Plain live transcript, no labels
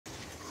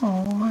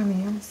Oh,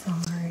 honey, I'm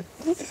sorry.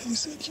 He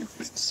said you've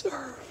been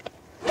served.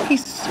 He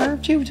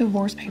served you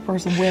divorce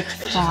papers with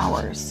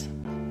flowers.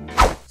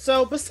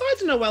 So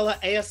besides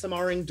Noella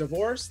ASMRing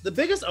divorce, the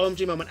biggest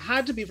OMG moment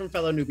had to be from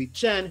fellow newbie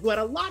Jen, who had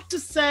a lot to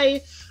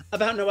say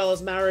about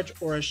Noella's marriage,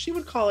 or as she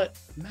would call it,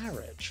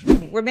 marriage.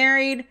 We're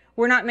married,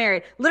 we're not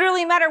married.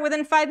 Literally met her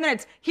within 5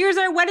 minutes. Here's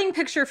our wedding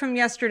picture from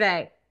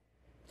yesterday.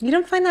 You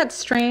don't find that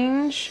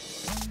strange?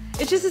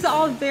 It just is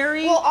all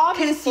very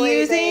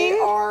confusing. They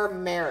are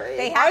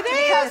married. Are they?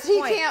 Because he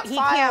can't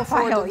file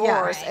for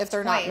divorce if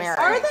they're not married.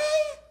 Are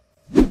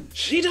they?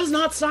 She does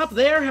not stop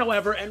there,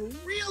 however, and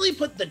really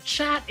put the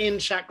chat in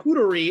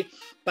charcuterie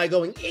by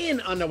going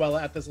in on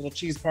Noella at this little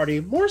cheese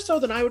party, more so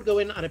than I would go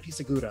in on a piece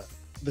of Gouda.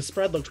 The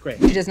spread looked great.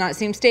 She does not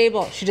seem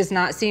stable. She does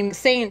not seem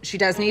sane. She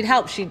does need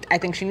help. I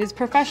think she needs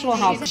professional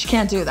help. She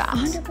can't do that.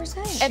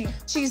 100%. And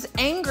she's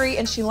angry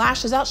and she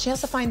lashes out. She has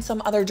to find some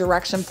other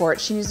direction for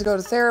it. She needs to go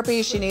to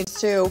therapy. She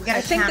needs to.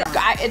 I think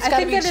It's got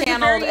to be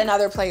channeled in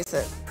other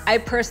places. I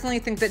personally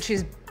think that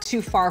she's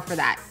too far for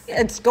that.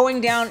 It's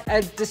going down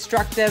a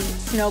destructive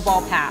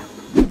snowball path.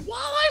 While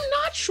I'm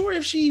not sure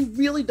if she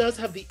really does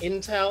have the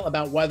intel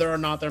about whether or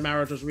not their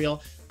marriage was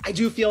real, I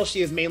do feel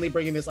she is mainly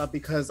bringing this up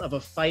because of a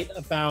fight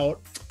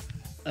about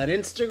an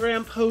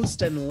Instagram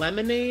post and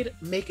lemonade.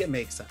 Make it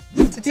make sense.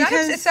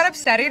 It's not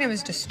upsetting, it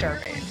was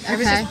disturbing. It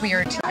was just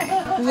weird to me.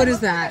 What is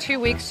that? 2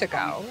 weeks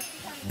ago,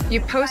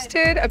 you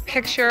posted a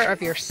picture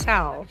of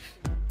yourself,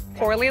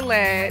 poorly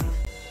lit,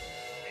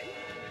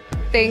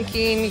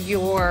 thanking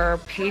your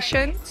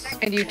patients,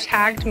 and you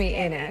tagged me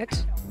in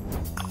it.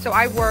 So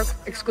I work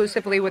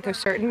exclusively with a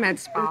certain med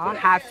spa,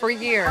 have for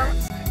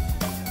years.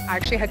 I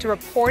actually had to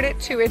report it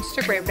to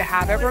Instagram to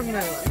have it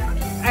removed.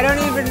 I don't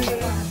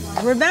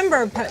even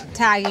remember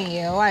tagging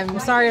you. I'm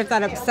sorry if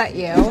that upset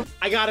you.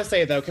 I gotta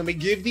say though, can we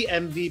give the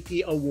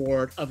MVP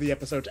award of the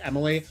episode to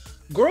Emily?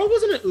 Girl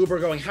was in an Uber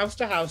going house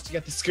to house to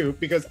get the scoop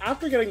because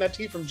after getting that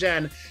tea from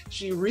Jen,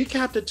 she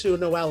recapped it to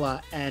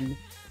Noella and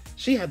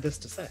she had this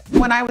to say.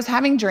 When I was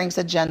having drinks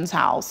at Jen's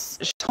house,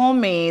 she told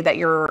me that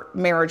your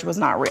marriage was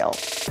not real.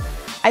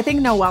 I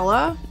think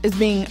Noella is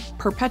being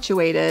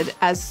perpetuated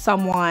as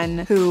someone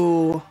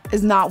who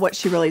is not what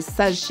she really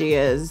says she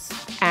is.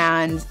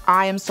 And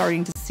I am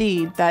starting to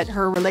see that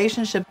her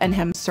relationship and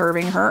him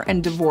serving her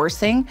and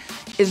divorcing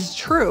is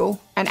true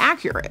and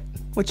accurate,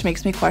 which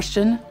makes me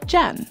question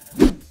Jen.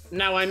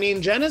 Now, I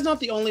mean, Jen is not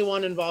the only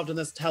one involved in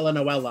this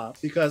telenovela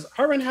because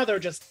her and Heather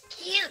just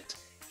can't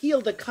heal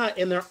the cut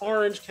in their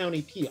Orange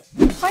County peel.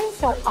 What I find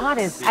so odd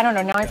is, I don't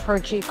know, now I've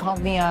heard she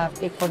called me a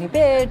big phony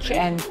bitch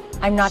and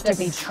I'm not to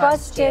be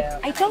trusted.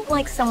 I don't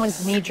like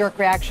someone's knee-jerk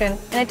reaction,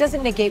 and it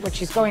doesn't negate what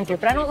she's going through,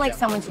 but I don't like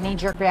someone's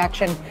knee-jerk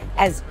reaction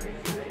as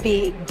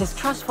being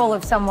distrustful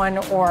of someone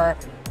or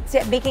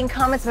making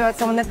comments about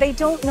someone that they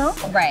don't know.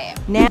 Right.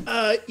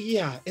 Now,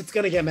 yeah, it's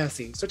gonna get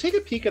messy. So take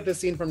a peek at this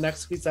scene from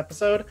next week's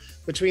episode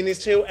between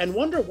these two and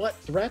wonder what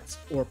threats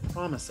or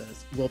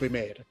promises will be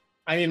made.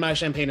 I mean, my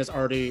champagne is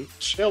already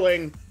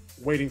chilling,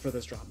 waiting for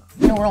this drama.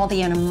 You know where all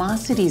the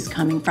animosity's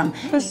coming from.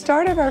 The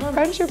start of our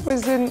friendship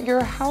was in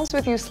your house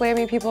with you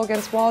slamming people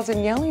against walls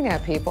and yelling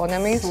at people. And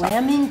then we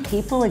Slamming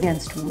people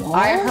against walls?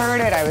 I heard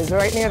it. I was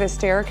right near the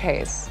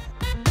staircase.